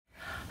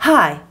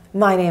Hi,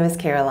 my name is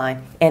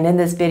Caroline, and in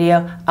this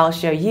video, I'll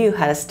show you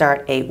how to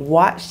start a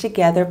watch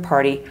together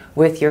party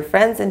with your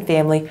friends and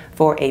family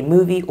for a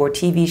movie or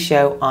TV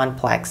show on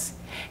Plex.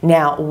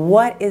 Now,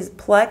 what is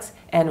Plex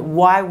and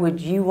why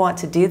would you want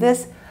to do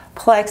this?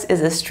 Plex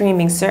is a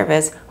streaming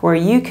service where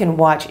you can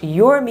watch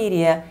your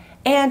media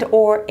and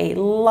or a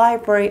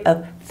library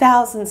of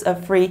thousands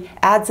of free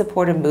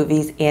ad-supported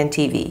movies and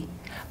TV.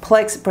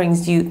 Plex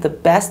brings you the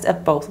best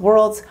of both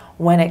worlds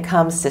when it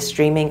comes to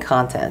streaming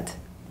content.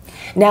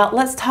 Now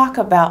let's talk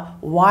about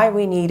why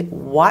we need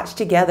watch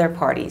together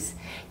parties.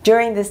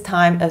 During this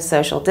time of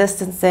social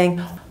distancing,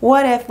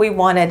 what if we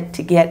wanted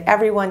to get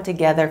everyone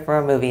together for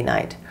a movie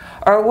night?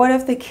 Or what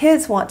if the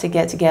kids want to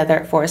get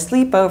together for a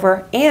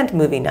sleepover and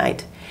movie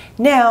night?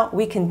 Now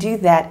we can do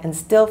that and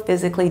still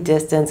physically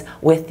distance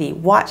with the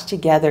watch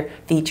together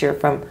feature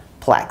from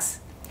Plex.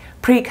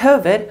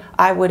 Pre-COVID,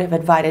 I would have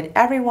invited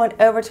everyone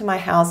over to my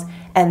house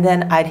and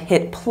then I'd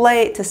hit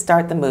play to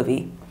start the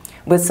movie.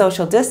 With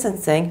social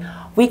distancing,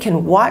 we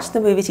can watch the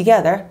movie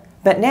together,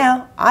 but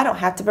now I don't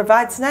have to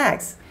provide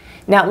snacks.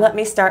 Now let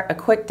me start a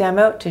quick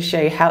demo to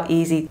show you how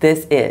easy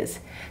this is.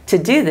 To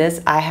do this,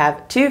 I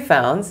have two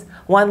phones,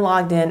 one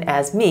logged in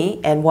as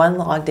me and one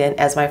logged in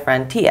as my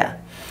friend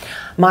Tia.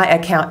 My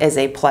account is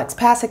a Plex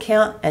Pass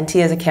account and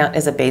Tia's account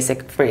is a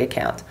basic free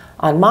account.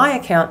 On my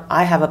account,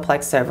 I have a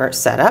Plex server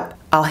set up.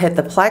 I'll hit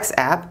the Plex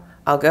app.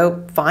 I'll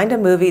go find a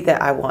movie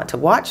that I want to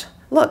watch.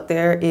 Look,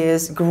 there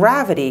is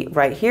Gravity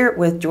right here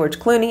with George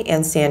Clooney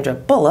and Sandra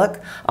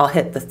Bullock. I'll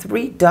hit the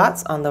three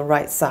dots on the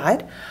right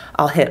side.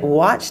 I'll hit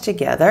Watch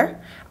Together.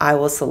 I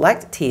will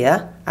select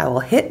Tia. I will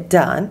hit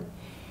Done.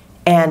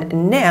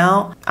 And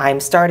now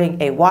I'm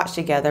starting a Watch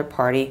Together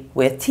party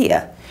with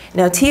Tia.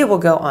 Now Tia will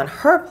go on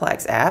her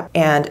Plex app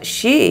and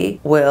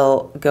she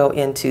will go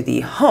into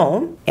the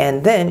home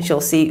and then she'll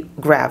see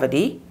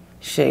Gravity.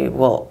 She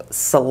will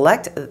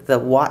select the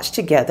Watch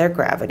Together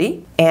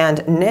Gravity,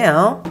 and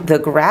now the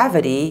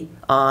Gravity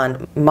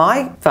on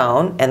my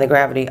phone and the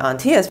Gravity on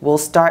Tia's will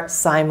start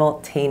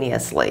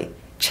simultaneously.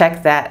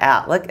 Check that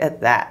out. Look at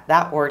that.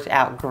 That worked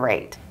out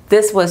great.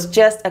 This was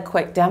just a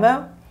quick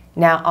demo.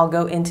 Now I'll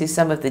go into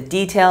some of the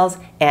details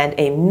and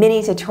a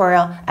mini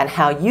tutorial on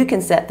how you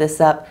can set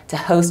this up to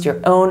host your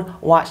own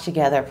Watch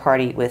Together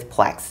party with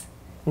Plex.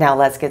 Now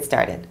let's get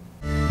started.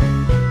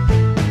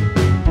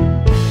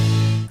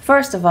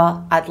 First of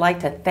all, I'd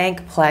like to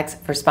thank Plex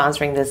for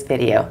sponsoring this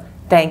video.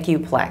 Thank you,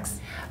 Plex.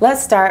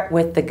 Let's start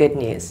with the good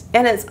news,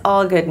 and it's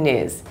all good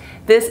news.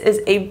 This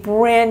is a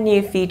brand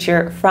new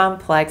feature from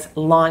Plex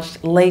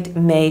launched late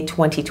May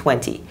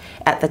 2020.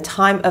 At the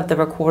time of the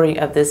recording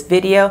of this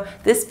video,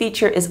 this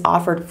feature is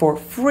offered for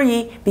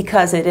free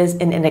because it is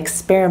in an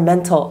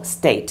experimental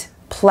state.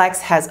 Plex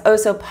has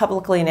also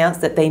publicly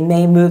announced that they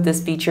may move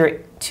this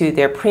feature to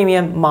their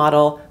premium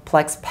model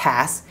Plex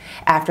Pass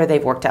after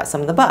they've worked out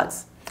some of the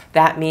bugs.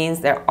 That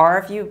means there are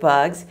a few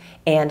bugs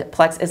and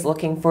Plex is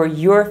looking for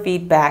your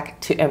feedback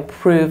to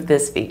improve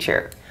this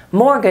feature.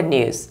 More good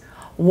news.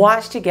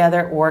 Watch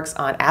Together works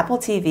on Apple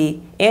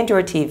TV,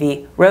 Android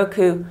TV,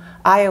 Roku,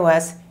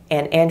 iOS,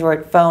 and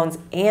Android phones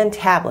and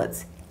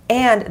tablets.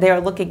 And they are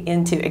looking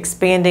into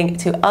expanding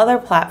to other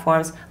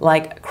platforms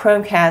like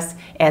Chromecast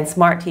and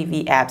smart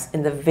TV apps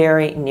in the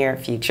very near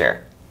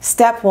future.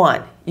 Step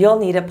 1. You'll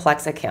need a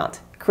Plex account.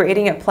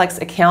 Creating a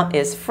Plex account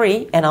is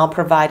free, and I'll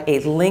provide a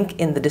link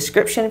in the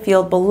description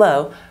field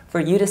below for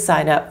you to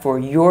sign up for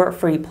your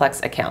free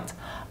Plex account.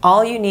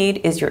 All you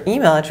need is your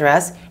email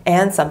address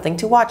and something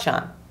to watch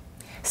on.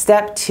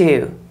 Step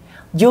 2.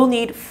 You'll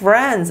need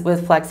friends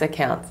with Plex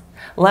accounts.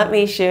 Let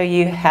me show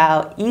you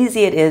how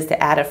easy it is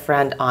to add a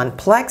friend on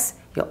Plex.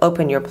 You'll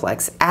open your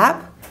Plex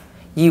app.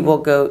 You will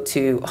go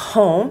to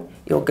Home.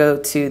 You'll go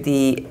to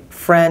the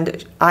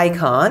friend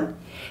icon.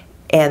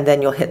 And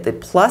then you'll hit the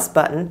plus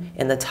button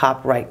in the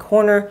top right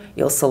corner.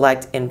 You'll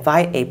select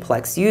Invite a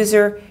Plex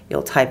User.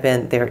 You'll type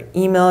in their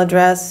email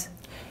address,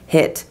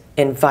 hit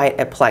Invite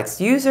a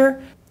Plex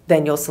User.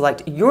 Then you'll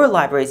select your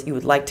libraries you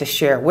would like to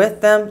share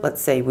with them.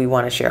 Let's say we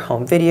want to share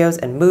home videos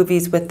and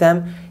movies with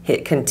them.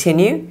 Hit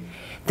Continue.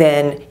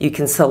 Then you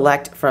can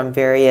select from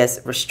various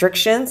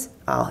restrictions.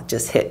 I'll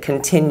just hit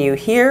Continue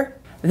here.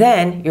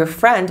 Then your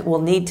friend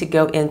will need to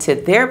go into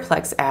their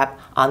Plex app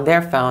on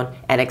their phone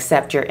and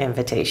accept your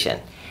invitation.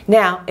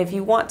 Now, if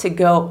you want to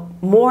go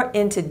more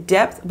into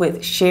depth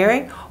with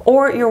sharing,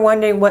 or you're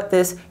wondering what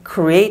this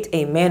Create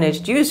a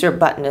Managed User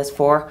button is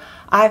for,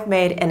 I've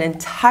made an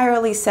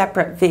entirely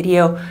separate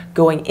video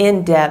going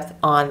in depth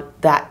on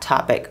that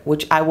topic,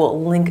 which I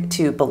will link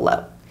to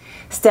below.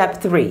 Step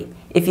 3.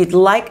 If you'd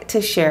like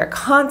to share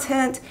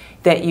content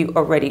that you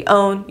already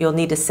own, you'll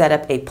need to set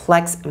up a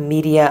Plex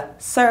Media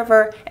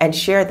server and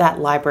share that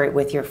library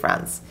with your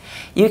friends.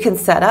 You can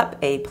set up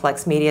a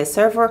Plex Media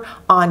server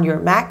on your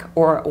Mac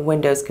or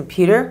Windows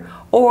computer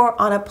or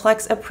on a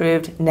Plex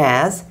approved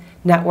NAS,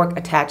 Network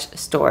Attached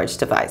Storage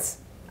device.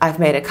 I've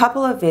made a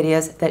couple of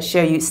videos that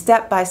show you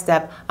step by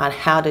step on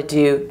how to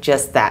do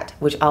just that,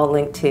 which I'll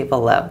link to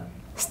below.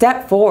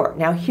 Step 4.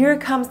 Now here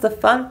comes the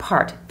fun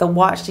part, the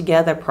Watch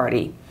Together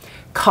party.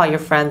 call your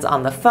friends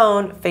on the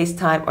phone,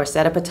 FaceTime, or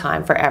set up a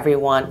time for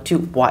everyone to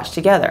watch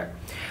together.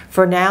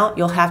 For now,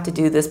 you'll have to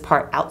do this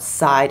part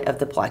outside of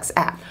the Plex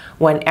app.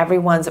 When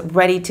everyone's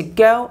ready to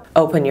go,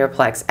 open your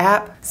Plex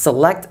app,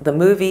 select the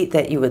movie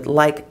that you would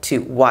like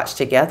to watch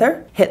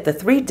together, hit the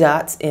 3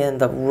 dots in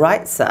the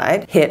right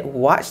side, hit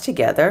Watch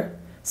Together,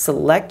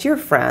 select your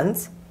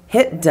friends,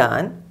 hit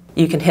Done.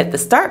 You can hit the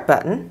Start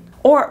button,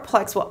 or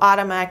Plex will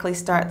automatically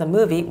start the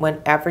movie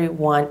when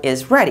everyone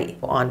is ready.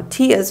 On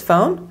Tia's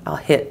phone, I'll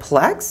hit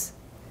Plex,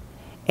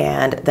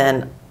 and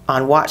then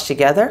on Watch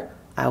Together,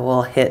 I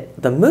will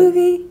hit the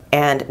movie,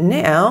 and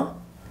now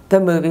the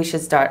movie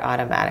should start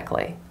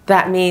automatically.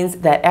 That means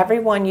that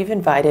everyone you've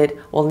invited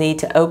will need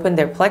to open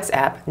their Plex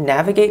app,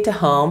 navigate to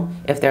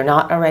home if they're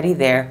not already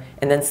there,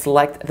 and then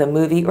select the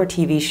movie or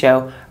TV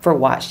show for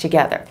Watch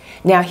Together.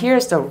 Now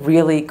here's the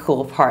really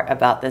cool part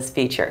about this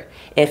feature.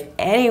 If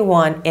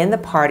anyone in the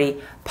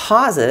party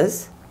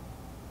pauses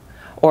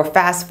or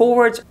fast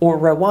forwards or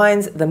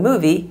rewinds the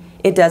movie,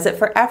 it does it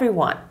for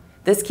everyone.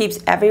 This keeps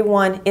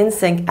everyone in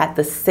sync at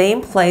the same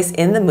place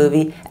in the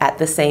movie at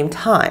the same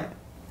time.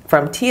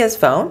 From Tia's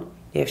phone,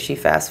 if she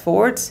fast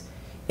forwards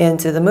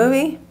into the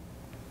movie,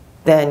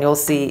 then you'll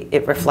see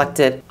it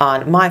reflected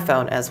on my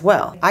phone as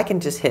well. I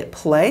can just hit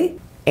play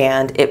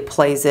and it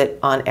plays it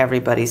on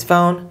everybody's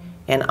phone,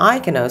 and I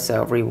can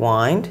also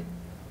rewind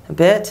a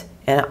bit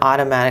and it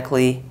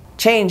automatically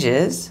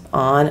changes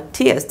on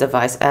Tia's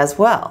device as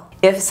well.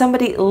 If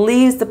somebody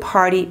leaves the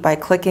party by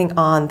clicking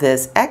on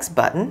this X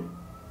button,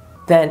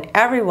 then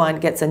everyone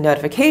gets a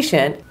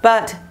notification,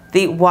 but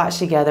the Watch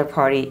Together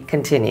party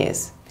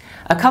continues.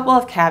 A couple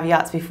of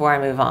caveats before I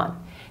move on.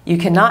 You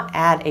cannot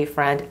add a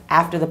friend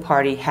after the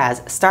party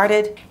has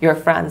started. Your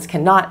friends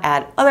cannot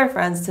add other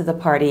friends to the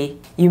party.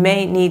 You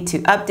may need to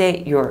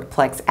update your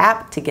Plex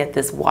app to get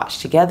this Watch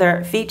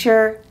Together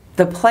feature.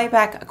 The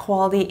playback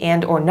quality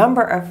and or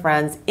number of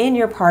friends in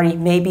your party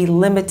may be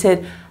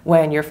limited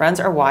when your friends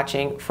are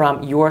watching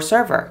from your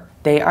server.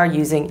 They are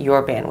using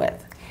your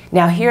bandwidth.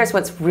 Now here's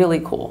what's really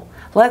cool.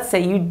 Let's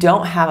say you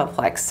don't have a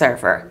Plex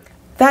server.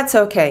 That's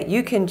okay.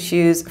 You can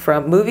choose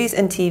from movies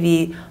and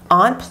TV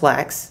on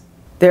Plex.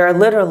 There are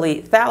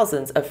literally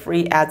thousands of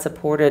free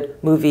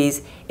ad-supported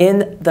movies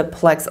in the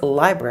Plex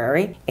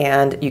library,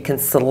 and you can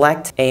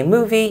select a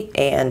movie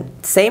and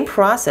same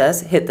process,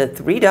 hit the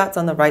 3 dots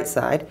on the right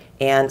side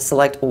and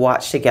select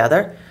Watch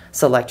Together.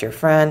 Select your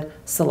friend,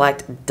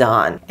 select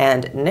Done.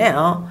 And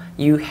now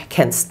you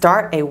can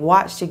start a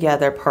Watch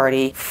Together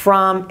party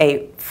from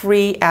a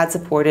free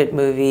ad-supported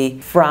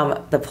movie from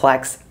the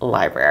Plex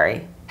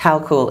library. How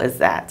cool is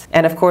that?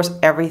 And of course,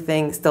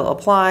 everything still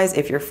applies.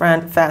 If your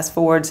friend fast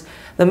forwards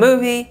the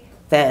movie,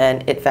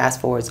 then it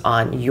fast forwards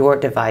on your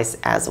device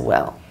as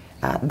well.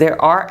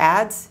 There are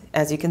ads,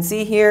 as you can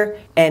see here,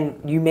 and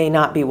you may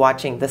not be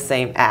watching the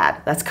same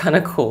ad. That's kind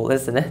of cool,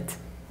 isn't it?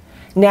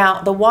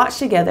 Now, the Watch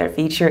Together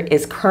feature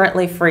is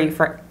currently free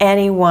for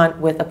anyone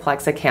with a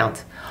Plex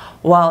account,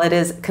 while it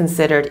is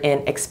considered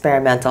in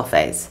experimental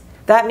phase.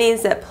 That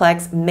means that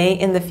Plex may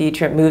in the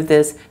future move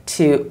this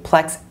to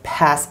Plex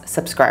Pass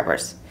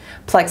subscribers.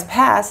 Plex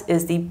Pass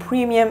is the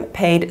premium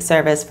paid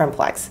service from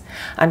Plex.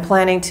 I'm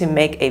planning to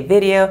make a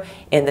video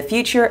in the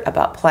future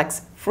about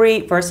Plex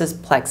Free versus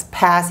Plex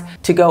Pass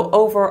to go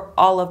over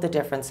all of the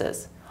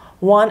differences.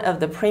 One of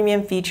the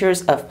premium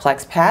features of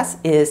Plex Pass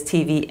is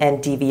TV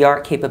and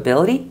DVR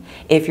capability.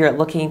 If you're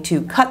looking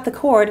to cut the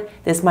cord,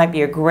 this might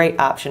be a great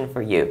option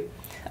for you.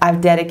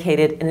 I've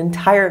dedicated an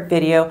entire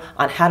video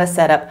on how to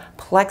set up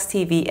Plex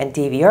TV and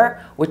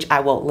DVR, which I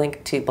will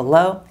link to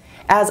below.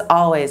 As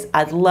always,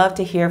 I'd love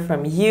to hear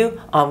from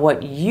you on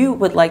what you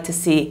would like to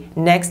see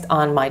next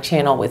on my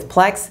channel with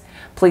Plex.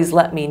 Please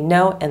let me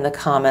know in the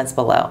comments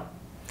below.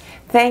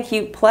 Thank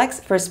you,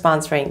 Plex, for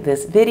sponsoring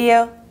this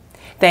video.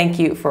 Thank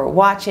you for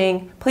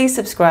watching. Please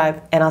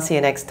subscribe, and I'll see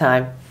you next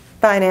time.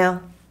 Bye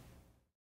now.